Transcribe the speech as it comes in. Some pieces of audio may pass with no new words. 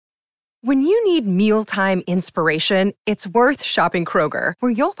When you need mealtime inspiration, it's worth shopping Kroger,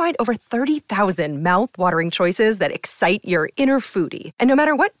 where you'll find over 30,000 mouth-watering choices that excite your inner foodie. And no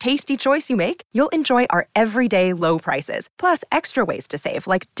matter what tasty choice you make, you'll enjoy our everyday low prices, plus extra ways to save,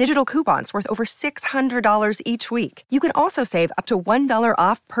 like digital coupons worth over $600 each week. You can also save up to $1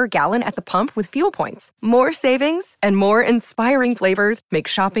 off per gallon at the pump with fuel points. More savings and more inspiring flavors make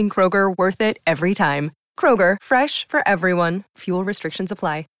shopping Kroger worth it every time. Kroger, fresh for everyone. Fuel restrictions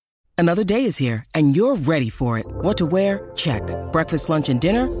apply. Another day is here, and you're ready for it. What to wear? Check. Breakfast, lunch, and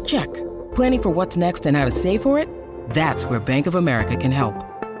dinner? Check. Planning for what's next and how to save for it? That's where Bank of America can help.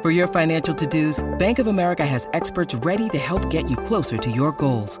 For your financial to-dos, Bank of America has experts ready to help get you closer to your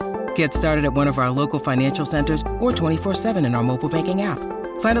goals. Get started at one of our local financial centers or 24/7 in our mobile banking app.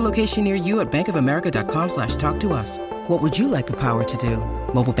 Find a location near you at bankofamerica.com/talktous. What would you like the power to do?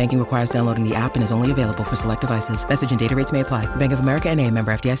 Mobile banking requires downloading the app and is only available for select devices. Message and data rates may apply. Bank of America N.A.,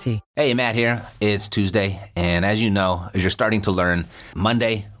 member FDIC. Hey, Matt here. It's Tuesday, and as you know, as you're starting to learn,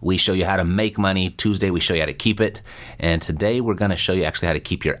 Monday we show you how to make money. Tuesday we show you how to keep it, and today we're going to show you actually how to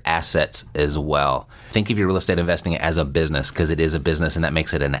keep your assets as well. Think of your real estate investing as a business, because it is a business, and that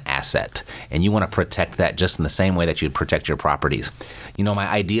makes it an asset. And you want to protect that just in the same way that you'd protect your properties. You know, my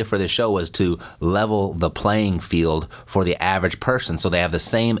idea for this show was to level the playing field for the average person so they have the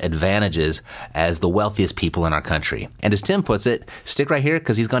same advantages as the wealthiest people in our country. And as Tim puts it, stick right here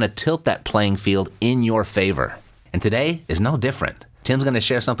because he's going to tilt that playing field in your favor. And today is no different. Tim's going to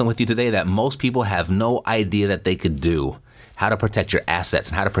share something with you today that most people have no idea that they could do. How to protect your assets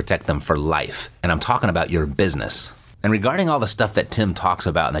and how to protect them for life. And I'm talking about your business. And regarding all the stuff that Tim talks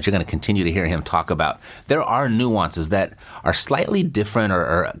about and that you're going to continue to hear him talk about, there are nuances that are slightly different or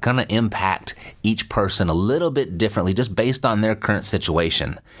are going to impact each person a little bit differently just based on their current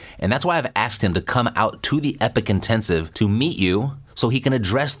situation. And that's why I've asked him to come out to the Epic Intensive to meet you so he can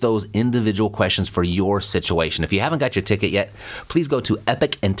address those individual questions for your situation. If you haven't got your ticket yet, please go to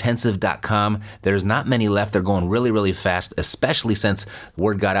epicintensive.com. There's not many left. They're going really, really fast, especially since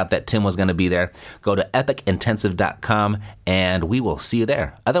word got out that Tim was going to be there. Go to epicintensive.com and we will see you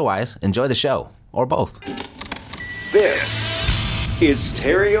there. Otherwise, enjoy the show, or both. This is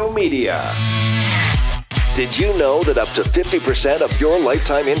Stereo Media. Did you know that up to 50% of your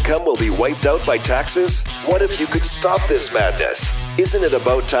lifetime income will be wiped out by taxes? What if you could stop this madness? Isn't it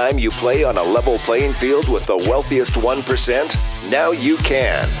about time you play on a level playing field with the wealthiest 1%? Now you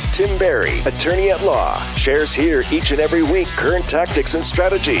can. Tim Berry, attorney at law, shares here each and every week current tactics and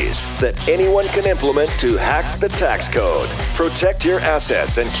strategies that anyone can implement to hack the tax code, protect your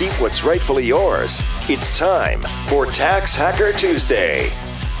assets, and keep what's rightfully yours. It's time for Tax Hacker Tuesday.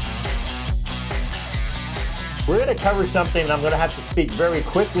 We're going to cover something, and I'm going to have to speak very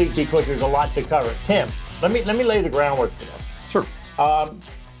quickly because there's a lot to cover. Tim, let me lay the groundwork for this. Sure.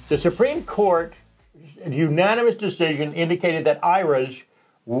 The Supreme Court unanimous decision indicated that IRAs,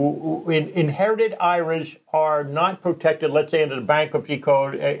 inherited IRAs, are not protected, let's say, under the bankruptcy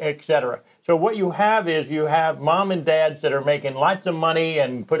code, et cetera. So what you have is you have mom and dads that are making lots of money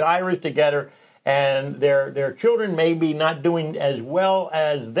and put IRAs together, and their children may be not doing as well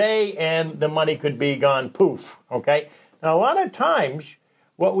as they, and the money could be gone poof, okay? Now, a lot of times,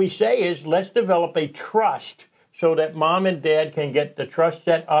 what we say is, let's develop a trust so that mom and dad can get the trust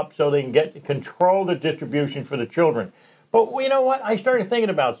set up so they can control the distribution for the children. But you know what? I started thinking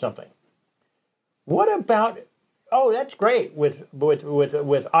about something. What about, that's great with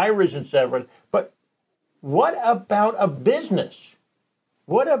IRAs and severance, but what about a business?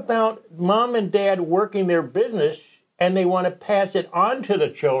 What about mom and dad working their business and they want to pass it on to the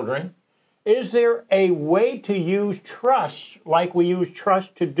children? Is there a way to use trust like we use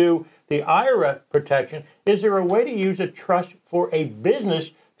trust to do the IRA protection? Is there a way to use a trust for a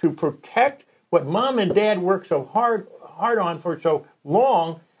business to protect what mom and dad work so hard on for so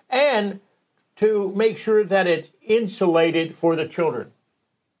long, and to make sure that it's insulated for the children?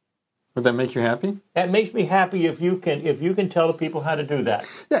 Would that make you happy? That makes me happy if you can tell the people how to do that.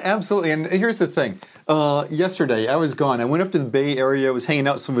 Yeah, absolutely. And here's the thing. Yesterday, I was gone. I went up to the Bay Area. I was hanging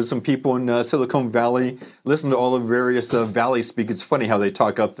out with some people in Silicon Valley, listening to all the various Valley speak. It's funny how they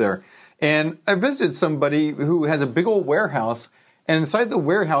talk up there. And I visited somebody who has a big old warehouse. And inside the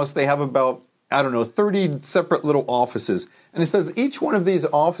warehouse, they have about, 30 separate little offices. And it says each one of these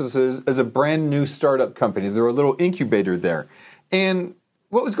offices is a brand new startup company. They're a little incubator there. And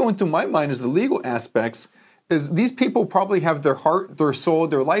what was going through my mind is the legal aspects is these people probably have their heart, their soul,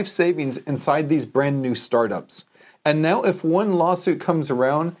 their life savings inside these brand new startups. And now if one lawsuit comes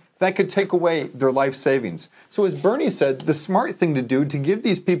around, that could take away their life savings. So as Bernie said, the smart thing to do to give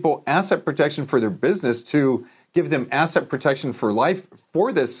these people asset protection for their business, to give them asset protection for life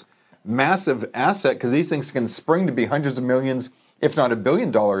for this massive asset, because these things can spring to be hundreds of millions, if not $1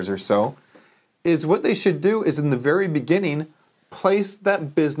 billion or so, is what they should do is in the very beginning, place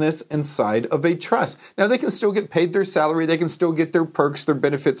that business inside of a trust. Now, they can still get paid their salary, they can still get their perks, their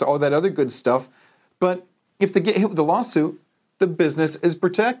benefits, all that other good stuff, but if they get hit with a lawsuit, the business is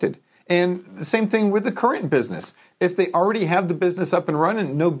protected. And the same thing with the current business. If they already have the business up and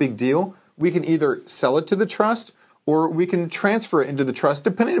running, no big deal. We can either sell it to the trust or we can transfer it into the trust,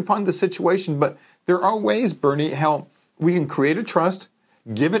 depending upon the situation. But there are ways, Bernie, how we can create a trust,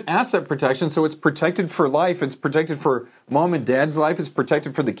 give it asset protection so it's protected for life. It's protected for mom and dad's life. It's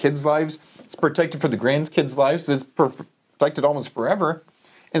protected for the kids' lives. It's protected for the grandkids' lives. It's protected almost forever.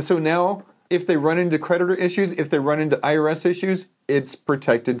 And so now, if they run into creditor issues, if they run into IRS issues, it's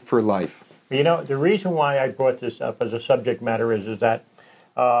protected for life. You know, the reason why I brought this up as a subject matter is that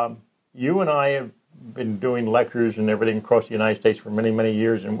you and I have been doing lectures and everything across the United States for many, many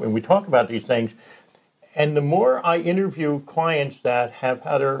years, and when we talk about these things, and the more I interview clients that have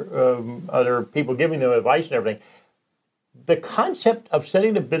other people giving them advice and everything, the concept of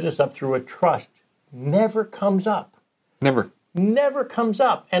setting the business up through a trust never comes up. Never comes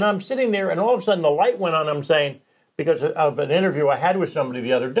up. And I'm sitting there, and all of a sudden the light went on. I'm saying, because of an interview I had with somebody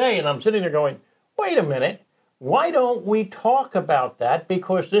the other day, and I'm sitting there going, wait a minute, why don't we talk about that?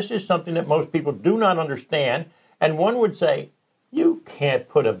 Because this is something that most people do not understand. And one would say, you can't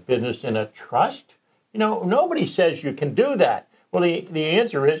put a business in a trust. You know, nobody says you can do that. Well, the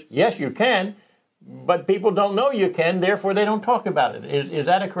answer is, yes, you can. But people don't know you can, therefore they don't talk about it. Is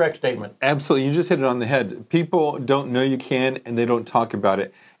that a correct statement? Absolutely. You just hit it on the head. People don't know you can, and they don't talk about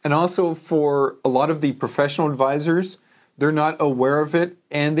it. And also for a lot of the professional advisors, they're not aware of it,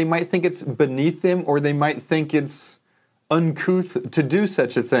 and they might think it's beneath them, or they might think it's uncouth to do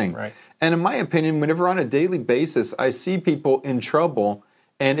such a thing. Right. And in my opinion, whenever on a daily basis I see people in trouble,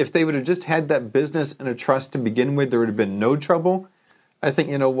 and if they would have just had that business in a trust to begin with, there would have been no trouble. I think,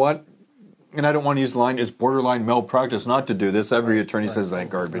 you know what? And I don't want to use the line, it's borderline malpractice not to do this. Every attorney says that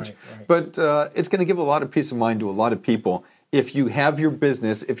garbage. But it's going to give a lot of peace of mind to a lot of people if you have your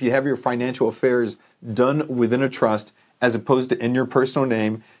business, if you have your financial affairs done within a trust as opposed to in your personal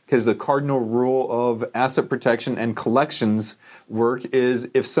name, because the cardinal rule of asset protection and collections work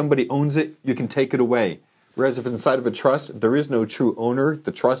is if somebody owns it, you can take it away. Whereas if it's inside of a trust, there is no true owner.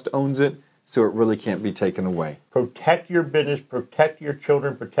 The trust owns it. So it really can't be taken away. Protect your business, protect your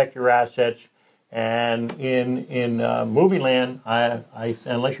children, protect your assets. And in movie land, I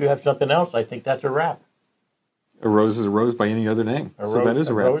unless you have something else, I think that's a wrap. A rose is a rose by any other name. So that is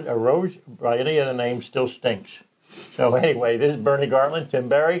a wrap. A rose by any other name still stinks. So anyway, this is Bernie Gartland, Tim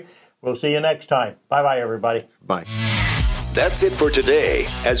Berry. We'll see you next time. Bye-bye, everybody. Bye. That's it for today,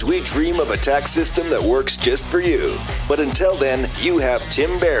 as we dream of a tax system that works just for you. But until then, you have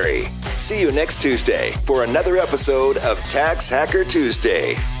Tim Berry. See you next Tuesday for another episode of Tax Hacker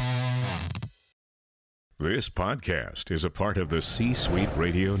Tuesday. This podcast is a part of the C-Suite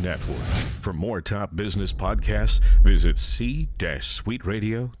Radio Network. For more top business podcasts, visit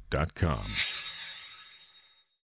c-suiteradio.com.